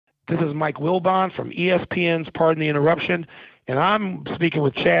This is Mike Wilbon from ESPN's Pardon the Interruption, and I'm speaking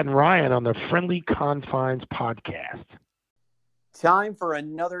with Chad and Ryan on the Friendly Confines podcast. Time for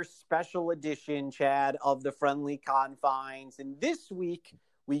another special edition, Chad, of the Friendly Confines. And this week,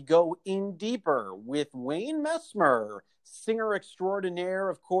 we go in deeper with Wayne Messmer, singer extraordinaire,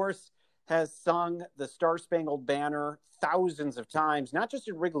 of course, has sung the Star-Spangled Banner thousands of times, not just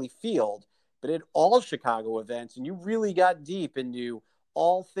at Wrigley Field, but at all Chicago events. And you really got deep into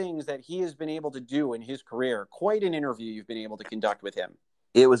all things that he has been able to do in his career. Quite an interview you've been able to conduct with him.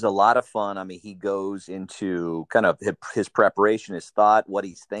 It was a lot of fun. I mean, he goes into kind of his preparation, his thought, what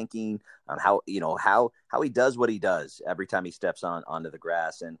he's thinking, on how he does what he does every time he steps onto the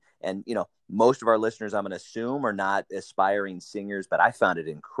grass. And most of our listeners, I'm going to assume, are not aspiring singers, but I found it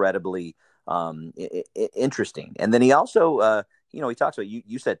incredibly interesting. And then he also, he talks about,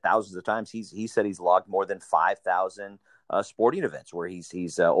 you said thousands of times, he said he's logged more than 5,000 sporting events where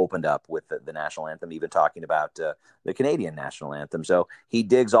he's opened up with the national anthem, even talking about the Canadian national anthem. So he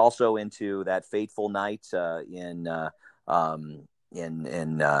digs also into that fateful night in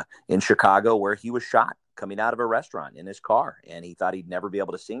Chicago where he was shot coming out of a restaurant in his car, and he thought he'd never be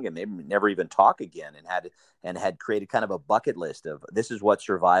able to sing and maybe never even talk again, and had created kind of a bucket list of, this is what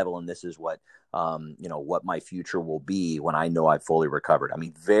survival and this is what what my future will be when I know I've fully recovered. I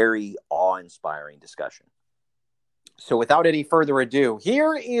mean, very awe-inspiring discussion. So without any further ado,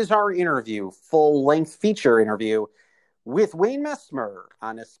 here is our interview, full-length feature interview with Wayne Messmer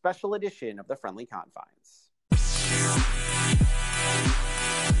on a special edition of the Friendly Confines.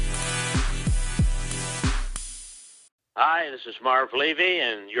 Hi, this is Marv Levy,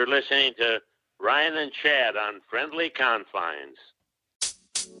 and you're listening to Ryan and Chad on Friendly Confines.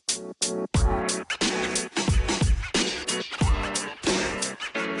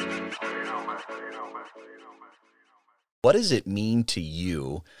 What does it mean to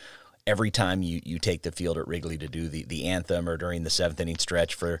you every time you take the field at Wrigley to do the anthem, or during the seventh inning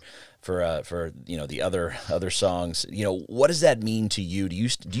stretch for the other songs? What does that mean to you? Do you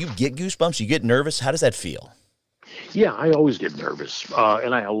get goosebumps? Do you get nervous? How does that feel? Yeah, I always get nervous,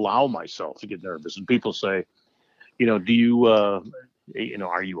 and I allow myself to get nervous. And people say, do you, are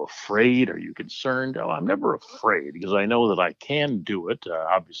you afraid? Are you concerned? Oh, I'm never afraid, because I know that I can do it.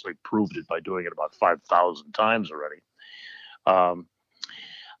 Obviously proved it by doing it about 5,000 times already.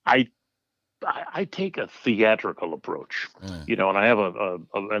 I take a theatrical approach, and I have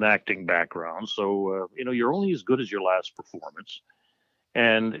an acting background. So, you're only as good as your last performance.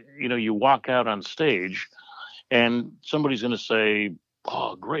 And, you walk out on stage and somebody's going to say,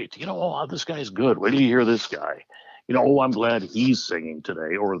 oh, great. This guy's good. Wait till you hear this guy. I'm glad he's singing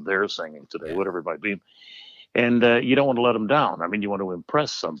today, or they're singing today, whatever it might be. And you don't want to let them down. I mean, you want to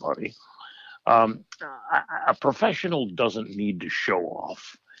impress somebody. A professional doesn't need to show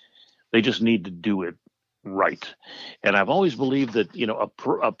off. They just need to do it right. And I've always believed that,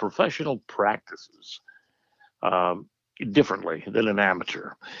 a professional practices differently than an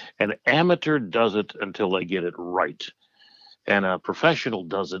amateur. An amateur does it until they get it right. And a professional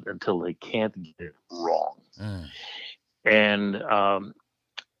does it until they can't get it wrong. And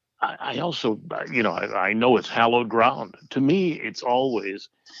I also, I know it's hallowed ground. To me, it's always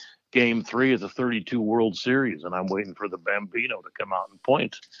Game 3 of the 32 World Series, and I'm waiting for the Bambino to come out and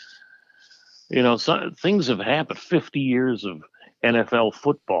point. Things have happened. 50 years of NFL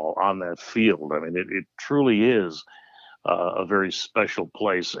football on that field. I mean, it truly is a very special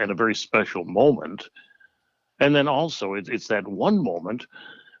place and a very special moment. And then also, it's that one moment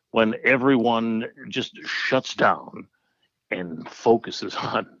when everyone just shuts down and focuses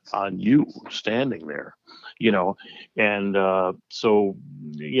on you standing there, and so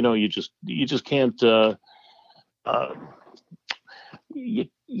you just can't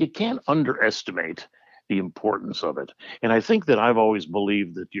you can't underestimate the importance of it. And I think that I've always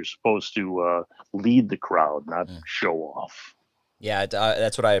believed that you're supposed to lead the crowd, not show off. Yeah,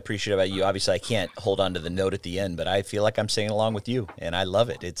 that's what I appreciate about you. Obviously, I can't hold on to the note at the end, but I feel like I'm singing along with you, and I love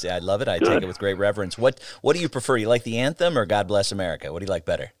it. I love it. I take it with great reverence. What do you prefer? You like the anthem or God Bless America? What do you like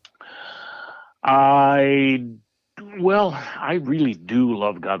better? I really do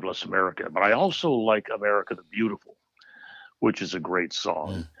love God Bless America, but I also like America the Beautiful, which is a great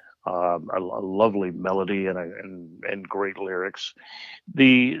song. A lovely melody and great lyrics.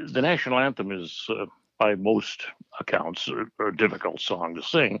 The national anthem is by most accounts, a difficult song to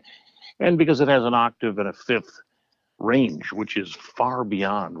sing. And because it has an octave and a fifth range, which is far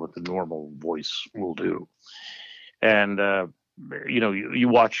beyond what the normal voice will do. And, you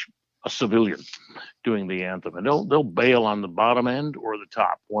watch a civilian doing the anthem, and they'll bail on the bottom end or the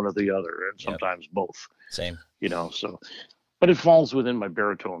top, one or the other, and sometimes both. Same. So but it falls within my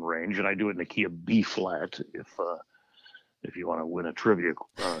baritone range, and I do it in the key of B flat if you want to win a trivia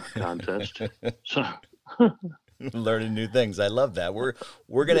contest. So. Learning new things. I love that.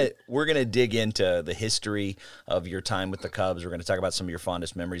 We're gonna dig into the history of your time with the Cubs. We're gonna talk about some of your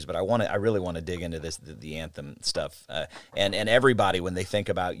fondest memories, but I really want to dig into the anthem stuff. And everybody, when they think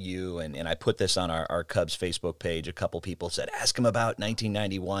about you, and I put this on our Cubs Facebook page, a couple people said, ask him about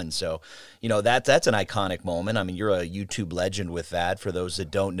 1991. So, that's an iconic moment. I mean, you're a YouTube legend with that. For those that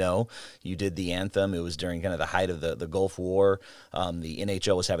don't know, you did the anthem. It was during kind of the height of the Gulf War. The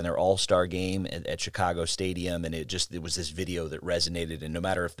NHL was having their All-Star game at Chicago Stadium, and it was this video that resonated, and no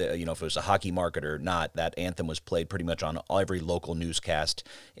matter if if it was a hockey market or not, that anthem was played pretty much on every local newscast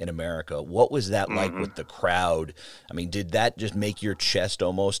in America. What was that like with the crowd? I mean, did that just make your chest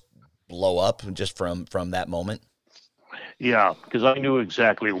almost blow up just from that moment? Yeah, because I knew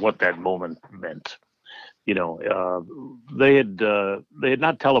exactly what that moment meant. They had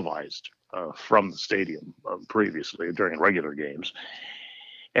not televised from the stadium previously during regular games.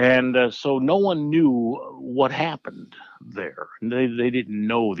 And so no one knew what happened there. They didn't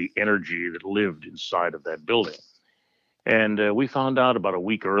know the energy that lived inside of that building. And we found out about a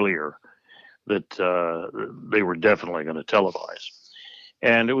week earlier that they were definitely going to televise.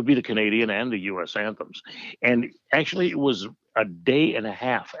 And it would be the Canadian and the U.S. anthems. And actually, it was a day and a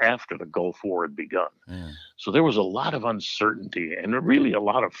half after the Gulf War had begun. Mm. So there was a lot of uncertainty and really a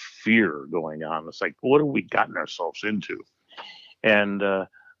lot of fear going on. It's like, what have we gotten ourselves into? And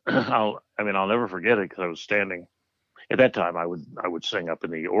I'll never forget it, because I was standing at that time. I would sing up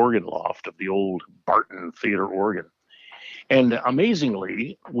in the organ loft of the old Barton Theater organ, and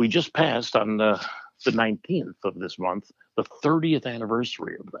amazingly, we just passed on the 19th of this month the 30th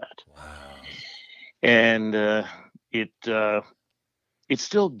anniversary of that. Wow. And it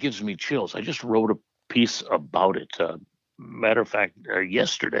still gives me chills. I just wrote a piece about it. Matter of fact,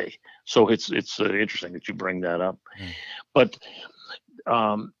 yesterday. So it's interesting that you bring that up, but.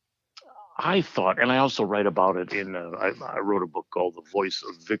 I thought, and I also write about it in, I wrote a book called The Voice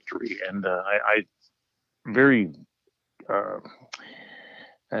of Victory, and I very,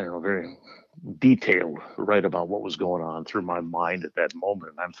 very detailed write about what was going on through my mind at that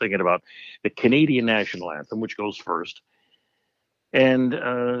moment. I'm thinking about the Canadian National Anthem, which goes first, and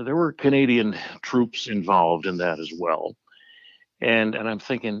there were Canadian troops involved in that as well. And I'm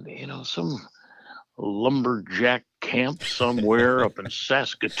thinking, some lumberjack camp somewhere up in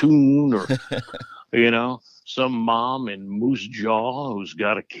Saskatoon, or some mom in Moose Jaw who's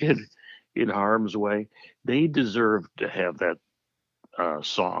got a kid in harm's way. They deserve to have that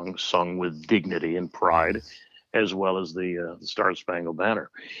song sung with dignity and pride, as well as the Star Spangled Banner.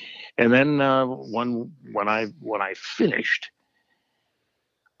 And then when I finished,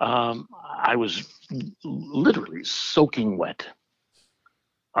 I was literally soaking wet.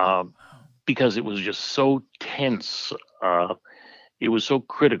 Because it was just so tense. It was so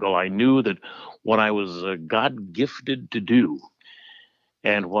critical. I knew that what I was God gifted to do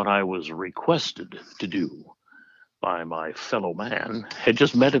and what I was requested to do by my fellow man had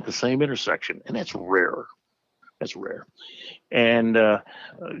just met at the same intersection. And that's rare. That's rare. And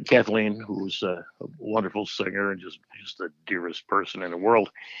Kathleen, who's a wonderful singer and just the dearest person in the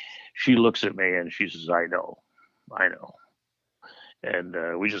world, she looks at me and she says, I know. And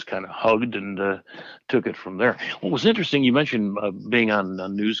we just kind of hugged and took it from there. What was interesting, you mentioned being on a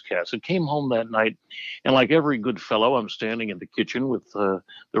newscast. I came home that night, and like every good fellow, I'm standing in the kitchen with the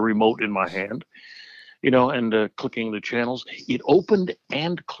remote in my hand, and clicking the channels. It opened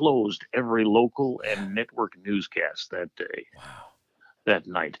and closed every local and network newscast that day, that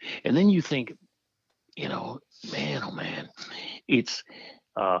night. And then you think, man, oh man, it's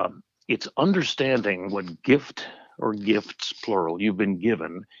understanding what gift or gifts, plural, you've been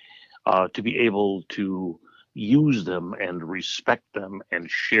given to be able to use them and respect them and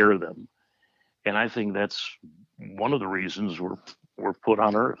share them. And I think that's one of the reasons we're put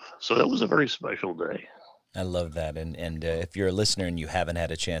on Earth. So that was a very special day. I love that. And if you're a listener and you haven't had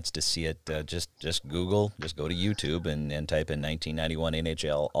a chance to see it, just Google, just go to YouTube and type in 1991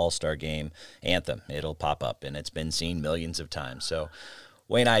 NHL All-Star Game Anthem. It'll pop up, and it's been seen millions of times. So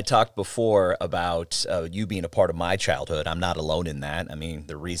Wayne, I talked before about you being a part of my childhood. I'm not alone in that. I mean,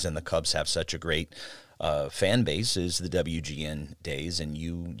 the reason the Cubs have such a great fan base is the WGN days, and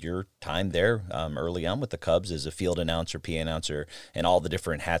your time there early on with the Cubs as a field announcer, PA announcer, and all the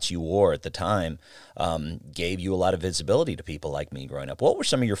different hats you wore at the time gave you a lot of visibility to people like me growing up. What were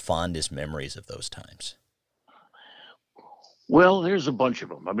some of your fondest memories of those times? Well, there's a bunch of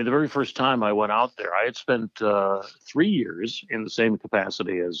them. I mean, the very first time I went out there, I had spent 3 years in the same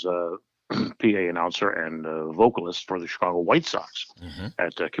capacity as PA announcer and vocalist for the Chicago White Sox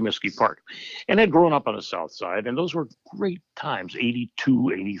at Comiskey Park, and had grown up on the South Side, and those were great times.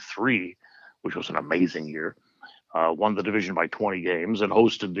 82, 83, which was an amazing year. Won the division by 20 games and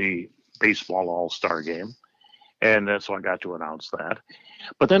hosted the baseball All-Star game, and so I got to announce that.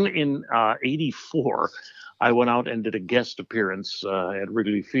 But then in 84, I went out and did a guest appearance at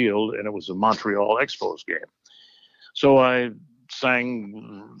Wrigley Field, and it was a Montreal Expos game. So I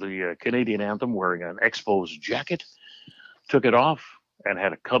sang the Canadian anthem wearing an Expos jacket, took it off, and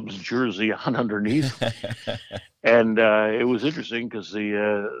had a Cubs jersey on underneath. And it was interesting because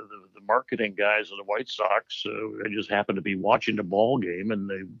the marketing guys of the White Sox just happened to be watching the ball game,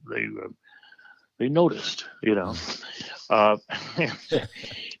 and they noticed, you know.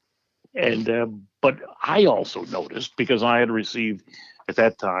 But I also noticed, because I had received at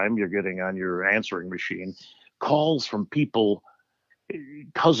that time, you're getting on your answering machine, calls from people,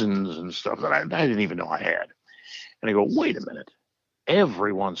 cousins and stuff that I didn't even know I had. And I go, wait a minute,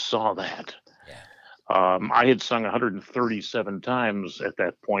 everyone saw that. Yeah. I had sung 137 times at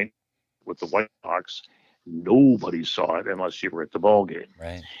that point with the White Sox. Nobody saw it unless you were at the ball game.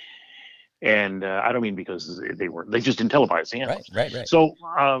 Right. And I don't mean because they just didn't televise the anthem. Right. So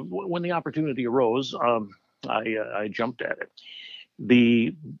when the opportunity arose, I jumped at it.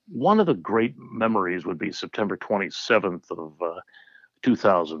 One of the great memories would be September 27th of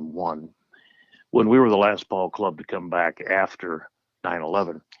 2001, when we were the last ball club to come back after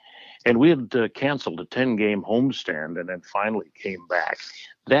 9/11. And we had canceled a 10-game homestand and then finally came back.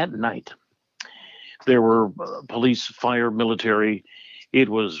 That night, there were police, fire, military. It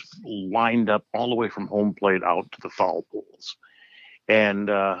was lined up all the way from home plate out to the foul poles.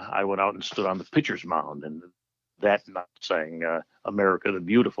 And I went out and stood on the pitcher's mound, and that night sang America the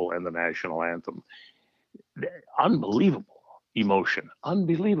Beautiful and the national anthem. Unbelievable emotion,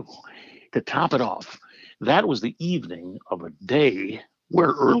 unbelievable. To top it off, that was the evening of a day where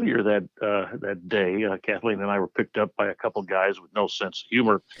earlier that day, Kathleen and I were picked up by a couple guys with no sense of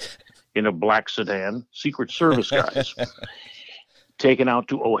humor in a black sedan, Secret Service guys, taken out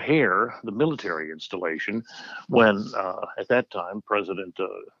to O'Hare, the military installation, when at that time President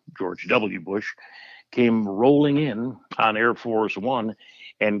George W. Bush came rolling in on Air Force One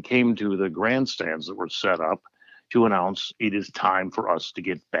and came to the grandstands that were set up to announce it is time for us to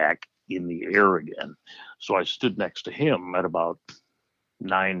get back in the air again. So I stood next to him at about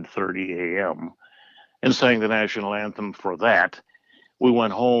 9:30 a.m. and sang the national anthem for that. We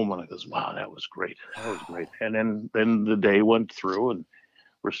went home and I goes, wow, that was great. That was great. And then the day went through and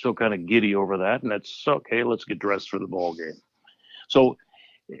we're still kind of giddy over that. And that's okay. Let's get dressed for the ball game. So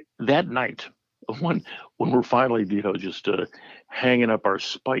that night, when we're finally, just hanging up our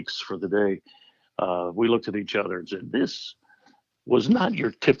spikes for the day, we looked at each other and said, this was not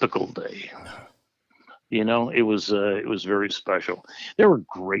your typical day. It was very special. There were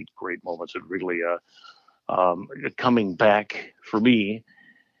great moments at Wrigley. Coming back for me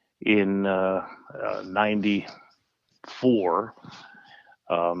in 94,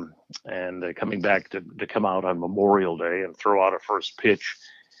 and coming back to come out on Memorial Day and throw out a first pitch.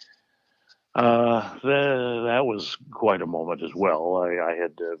 That was quite a moment as well. I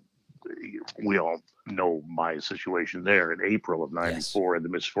had we all know my situation there in April of 94, and the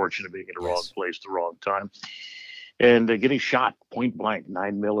misfortune of being in the wrong place at the wrong time, and getting shot point blank,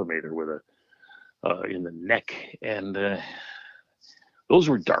 9mm with in the neck, and those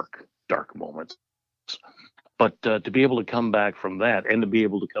were dark moments. But to be able to come back from that, and to be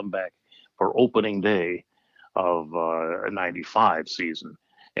able to come back for opening day of a 95 season,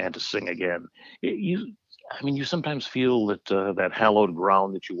 and to sing again, you sometimes feel that that hallowed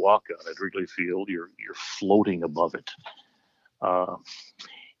ground that you walk on at Wrigley Field, you're floating above it.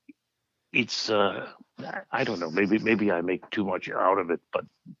 It's I don't know, maybe I make too much out of it, but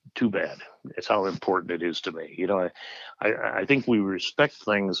too bad. It's how important it is to me. I think we respect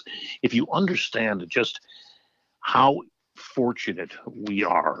things if you understand just how fortunate we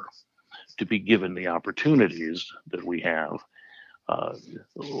are to be given the opportunities that we have.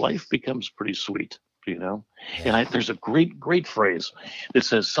 Life becomes pretty sweet, And there's a great phrase that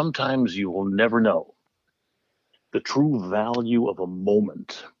says, sometimes you will never know the true value of a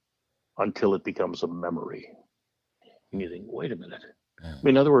moment until it becomes a memory. And you think, wait a minute. Yeah.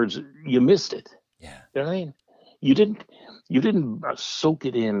 In other words, you missed it. Yeah. You know what I mean? You didn't soak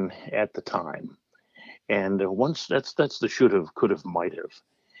it in at the time. And once that's the should have, could have, might have.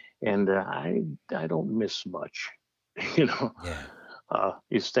 And I don't miss much, Yeah.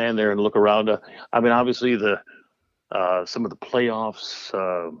 You stand there and look around. Obviously some of the playoffs,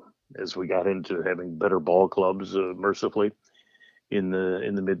 as we got into having better ball clubs, mercifully, in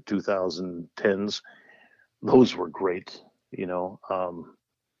the mid 2010s. Those were great.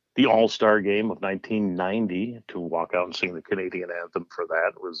 The All-Star game of 1990, to walk out and sing the Canadian anthem for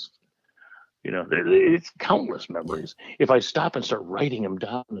that was, it's countless memories. If I stop and start writing them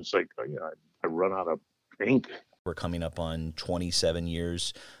down, it's like, I run out of ink. We're coming up on 27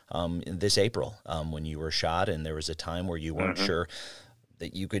 years in this April when you were shot, and there was a time where you weren't sure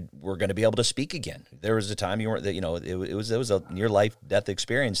that were going to be able to speak again. There was a time you weren't, it was a near life death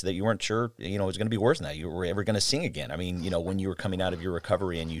experience that you weren't sure, it was going to be worse than that. You were ever going to sing again. I mean, when you were coming out of your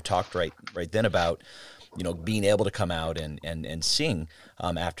recovery, and you talked right then about, being able to come out and sing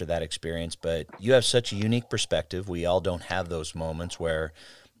after that experience. But you have such a unique perspective. We all don't have those moments where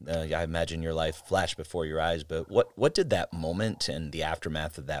I imagine your life flashed before your eyes. But what did that moment and the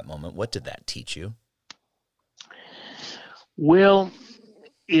aftermath of that moment, what did that teach you? Well,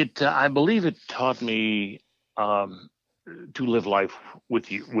 I believe it taught me to live life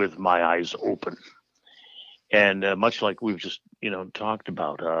with my eyes open, and much like we've just talked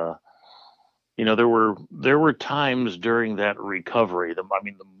about. There were times during that recovery. The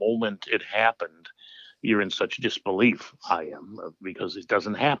moment it happened, you're in such disbelief. I am, because it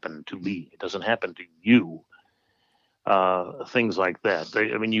doesn't happen to me. It doesn't happen to you. Things like that.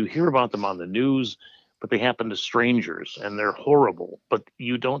 You hear about them on the news, but they happen to strangers, and they're horrible. But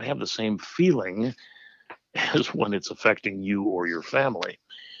you don't have the same feeling as when it's affecting you or your family.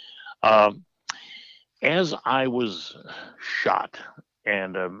 As I was shot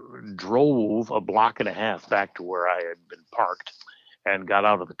and drove a block and a half back to where I had been parked, and got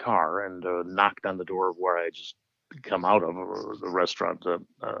out of the car and knocked on the door of where I had just come out of, the restaurant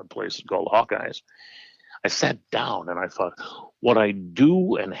place called Hawkeyes, I sat down and I thought, what I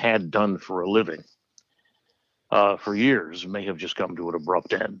do and had done for a living for years may have just come to an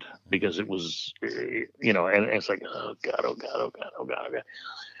abrupt end, because it was, and it's like, oh God, oh God, oh God, oh God, oh God.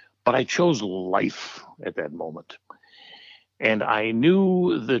 But I chose life at that moment. And I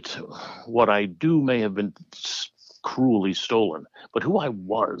knew that what I do may have been cruelly stolen, but who I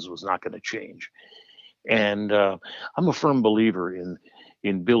was not going to change. And I'm a firm believer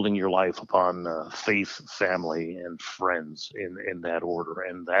in building your life upon faith, family, and friends in that order.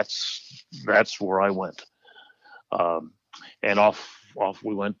 And that's where I went. And off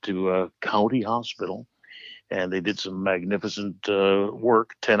we went to a county hospital, and they did some magnificent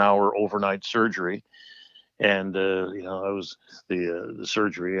work, 10-hour overnight surgery. And, I was the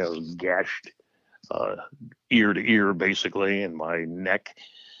surgery, I was gashed ear to ear, basically, in my neck.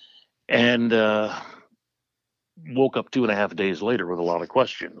 And woke up 2.5 days later with a lot of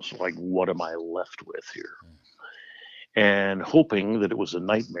questions, like, what am I left with here? And hoping that it was a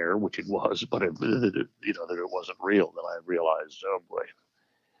nightmare, which it was, but that it wasn't real. Then I realized, oh boy,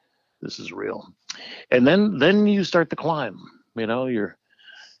 this is real. And then you start to climb. You're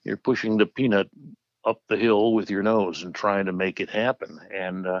pushing the peanut up the hill with your nose and trying to make it happen.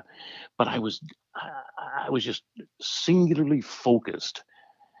 And but I was just singularly focused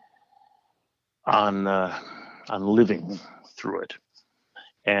on living through it.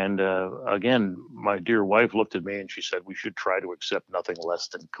 And again, my dear wife looked at me and she said, we should try to accept nothing less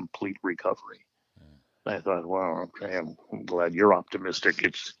than complete recovery. And I thought, well, okay, I'm glad you're optimistic.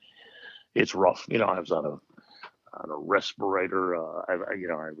 It's rough. I was on a respirator. I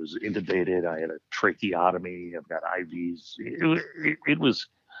was intubated. I had a tracheotomy. I've got IVs.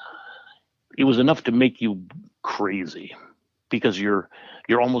 It was enough to make you crazy, because you're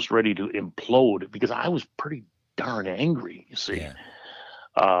almost ready to implode, because I was pretty darn angry, you see. Yeah.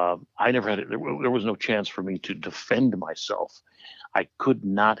 I never had it. There was no chance for me to defend myself. I could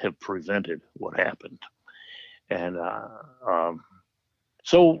not have prevented what happened. And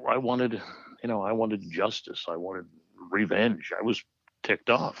so I wanted justice. I wanted revenge. I was ticked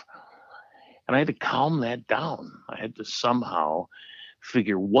off. And I had to calm that down. I had to somehow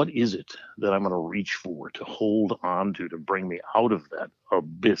figure, what is it that I'm going to reach for, to hold on to bring me out of that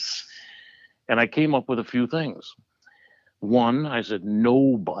abyss? And I came up with a few things. One, I said,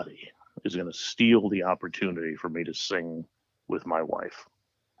 nobody is going to steal the opportunity for me to sing with my wife.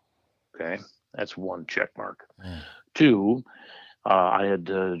 Okay, that's one check mark. Two, I had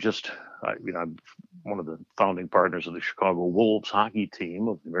I'm one of the founding partners of the Chicago Wolves hockey team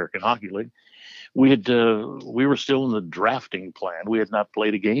of the American Hockey League. We were still in the drafting plan. We had not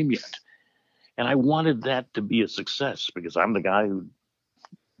played a game yet. And I wanted that to be a success, because I'm the guy who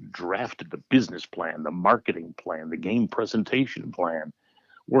drafted the business plan, the marketing plan, the game presentation plan,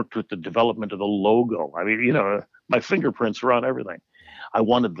 worked with the development of the logo. My fingerprints were on everything. I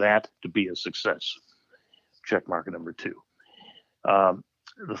wanted that to be a success. Check mark number two.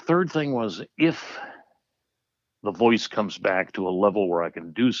 The third thing was, if the voice comes back to a level where I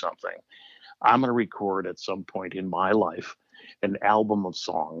can do something, I'm going to record at some point in my life an album of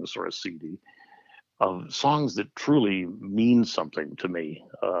songs or a CD of songs that truly mean something to me,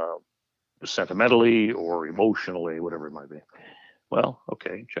 sentimentally or emotionally, whatever it might be. Well,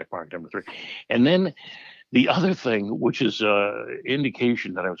 okay, check mark number 3. And then the other thing, which is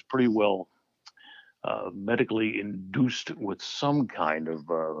indication that I was pretty well medically induced with some kind of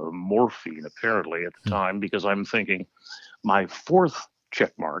morphine, apparently, at the time, because I'm thinking my 4th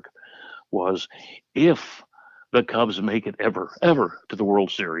check mark was if the Cubs make it ever to the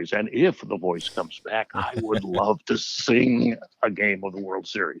World Series, and if the voice comes back, I would love to sing a game of the World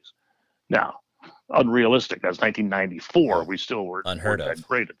Series. Now, unrealistic. That's 1994. We still weren't that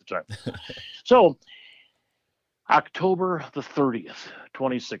great at the time. So, October the 30th,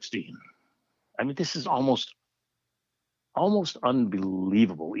 2016. I mean, this is almost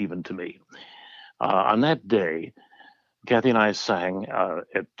unbelievable, even to me. On that day, Kathy and I sang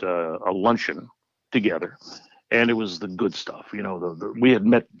at a luncheon together, and it was the good stuff. You know, we had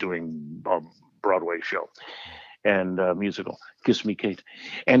met doing a Broadway show and musical, Kiss Me, Kate.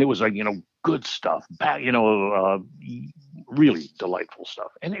 And it was like, you know, good stuff, really delightful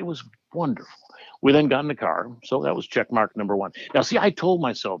stuff. And it was wonderful. We then got in the car. So that was check mark number 1. Now, see, I told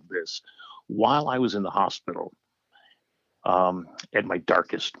myself this while I was in the hospital at my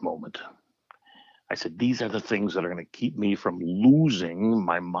darkest moment. I said, these are the things that are going to keep me from losing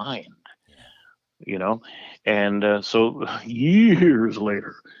my mind, you know? And so years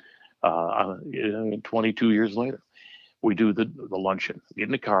later, 22 years later, we do the luncheon, get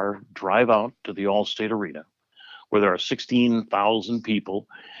in the car, drive out to the Allstate Arena, where there are 16,000 people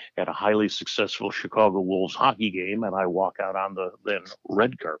at a highly successful Chicago Wolves hockey game. And I walk out on the then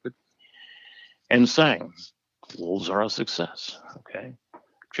red carpet and sang, Wolves are a success. Okay.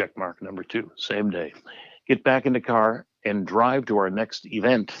 Check mark number 2, same day. Get back in the car and drive to our next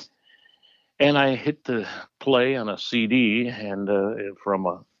event. And I hit the play on a CD, and from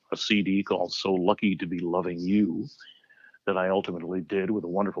a CD called So Lucky to Be Loving You, that I ultimately did with a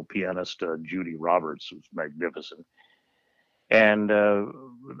wonderful pianist, Judy Roberts, who's magnificent. And a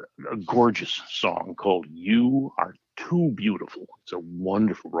gorgeous song called You Are Too Beautiful. It's a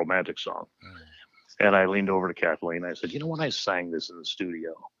wonderful romantic song. And I leaned over to Kathleen. I said, you know, when I sang this in the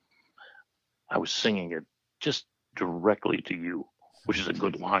studio, I was singing it just directly to you, which is a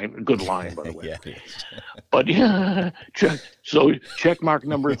good line, by the way. Yeah. But yeah, check mark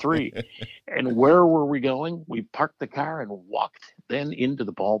number 3. And where were we going? We parked the car and walked then into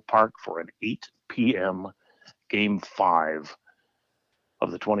the ballpark for an 8 p.m. Game 5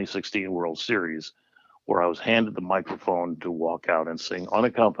 of the 2016 World Series, where I was handed the microphone to walk out and sing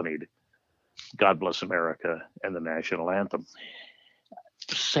unaccompanied God Bless America and the national anthem.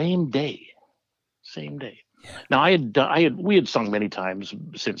 Same day. Now we had sung many times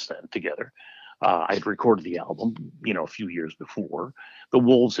since then together. I had recorded the album, you know, a few years before. The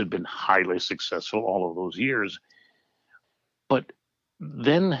Wolves had been highly successful all of those years. But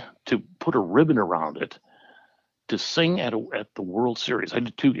then to put a ribbon around it, to sing at the World Series, I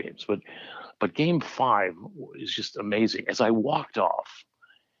did 2 games, but Game 5 is just amazing. As I walked off,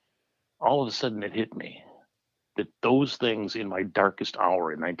 all of a sudden it hit me that those things in my darkest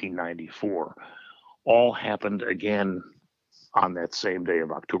hour in 1994 all happened again on that same day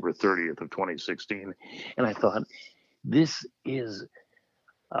of October 30th of 2016. And I thought, this is,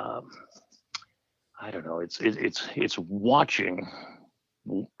 I don't know, it's watching,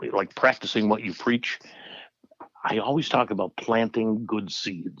 like practicing what you preach. I always talk about planting good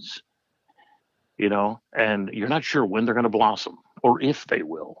seeds, you know, and you're not sure when they're going to blossom or if they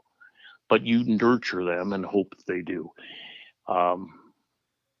will, but you nurture them and hope that they do.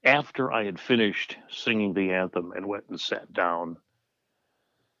 After I had finished singing the anthem and went and sat down,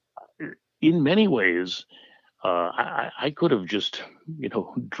 in many ways, I could have just, you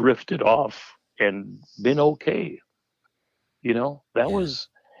know, drifted off and been okay. You know, that was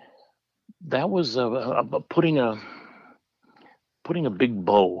putting a big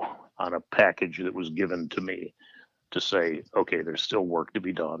bow on a package that was given to me to say, okay, there's still work to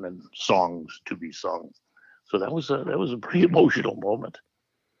be done and songs to be sung. So that was a pretty emotional moment.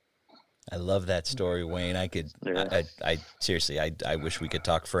 I love that story, Wayne. I seriously, I wish we could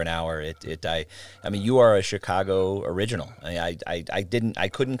talk for an hour. I mean, you are a Chicago original. I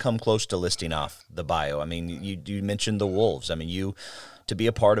couldn't come close to listing off the bio. I mean, you mentioned the Wolves. I mean, you to be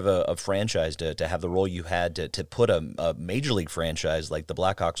a part of a franchise, to have the role you had, to put a major league franchise like the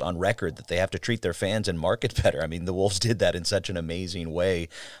Blackhawks on record that they have to treat their fans and market better. I mean, the Wolves did that in such an amazing way.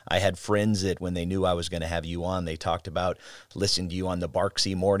 I had friends that when they knew I was going to have you on, they talked about listening to you on the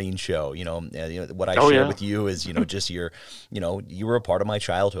Barksy Morning Show. What I share with you is, just you were a part of my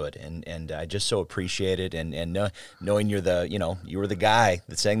childhood, and I just so appreciate it. And knowing you were the guy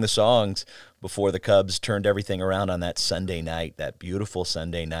that sang the songs before the Cubs turned everything around on that Sunday night, that beautiful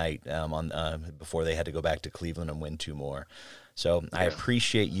Sunday night, before they had to go back to Cleveland and win 2 more. So I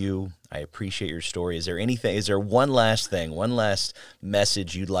appreciate you. I appreciate your story. Is there one last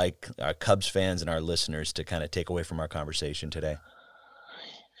message you'd like our Cubs fans and our listeners to kind of take away from our conversation today?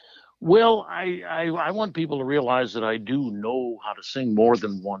 Well, I want people to realize that I do know how to sing more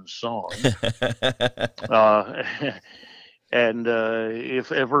than one song. And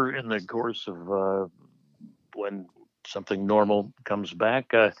if ever in the course of when something normal comes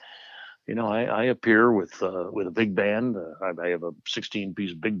back, I appear with a big band. I have a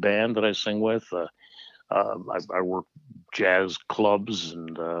 16-piece big band that I sing with. I work jazz clubs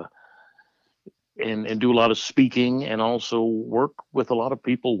and do a lot of speaking, and also work with a lot of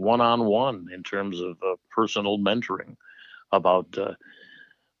people one-on-one in terms of personal mentoring about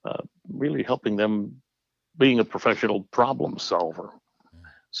really helping them being a professional problem solver.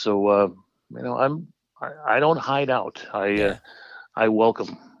 So I don't hide out. I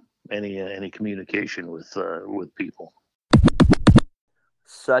welcome any communication with people.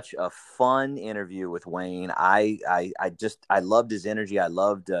 Such a fun interview with Wayne. I loved his energy. I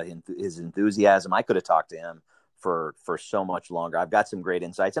loved his enthusiasm. I could have talked to him for so much longer. I've got some great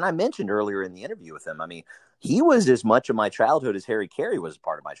insights. And I mentioned earlier in the interview with him, I mean, he was as much of my childhood as Harry Carey was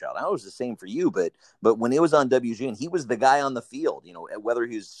part of my childhood. I know it was the same for you, but when it was on WGN, he was the guy on the field, whether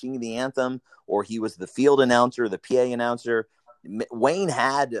he was singing the anthem or he was the field announcer, the PA announcer. Wayne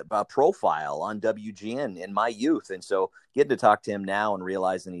had a profile on WGN in my youth. And so getting to talk to him now and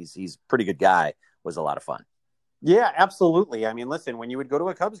realizing he's a pretty good guy was a lot of fun. Yeah, absolutely. I mean, listen, when you would go to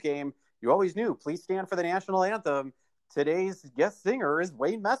a Cubs game, you always knew, please stand for the national anthem. Today's guest singer is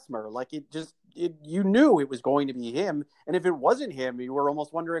Wayne Messmer. Like you knew it was going to be him. And if it wasn't him, you were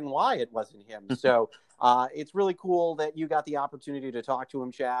almost wondering why it wasn't him. So it's really cool that you got the opportunity to talk to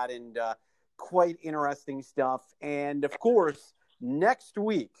him, Chad, and quite interesting stuff. And of course, next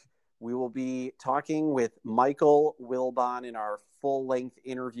week, we will be talking with Michael Wilbon in our full-length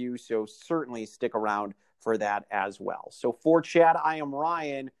interview. So certainly stick around for that as well. So for Chad, I am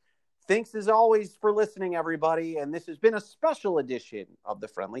Ryan. Thanks as always for listening, everybody. And this has been a special edition of the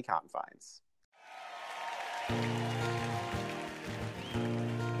Friendly Confines.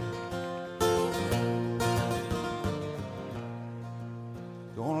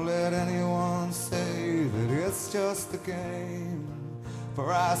 Don't let anyone say that it's just a game,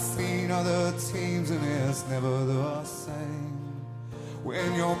 for I've seen other teams and it's never the same.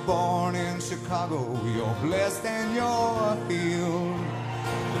 When you're born in Chicago, you're blessed and you're healed.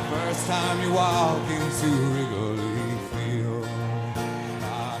 The first time you walk into Wrigley Field,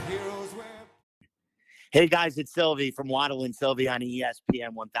 our heroes wear... Hey guys, it's Sylvie from Waddle and Sylvie on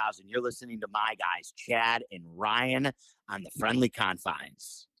ESPN 1000. You're listening to my guys, Chad and Ryan, on the Friendly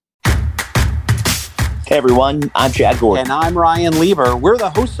Confines. Hey everyone, I'm Chad Gordon. And I'm Ryan Lieber. We're the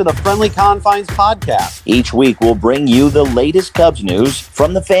hosts of the Friendly Confines podcast. Each week we'll bring you the latest Cubs news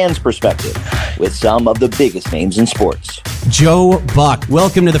from the fans' perspective with some of the biggest names in sports. Joe Buck,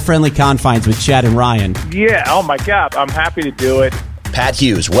 welcome to the Friendly Confines with Chad and Ryan. Yeah, oh my God, I'm happy to do it. Pat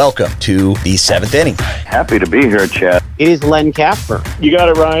Hughes, welcome to the 7th inning. Happy to be here, Chad. It is Len Casper. You got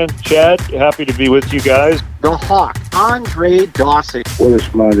it, Ryan. Chad, happy to be with you guys. The Hawk, Andre Dawson. What a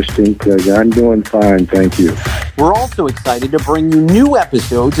small, distinct pleasure. I'm doing fine, thank you. We're also excited to bring you new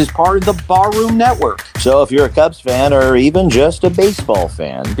episodes as part of the Barroom Network. So if you're a Cubs fan or even just a baseball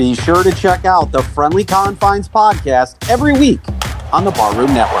fan, be sure to check out the Friendly Confines podcast every week on the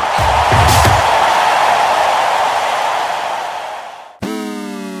Barroom Network.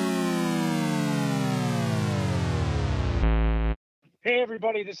 Hey,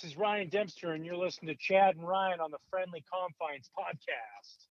 everybody, this is Ryan Dempster, and you're listening to Chad and Ryan on the Friendly Confines podcast.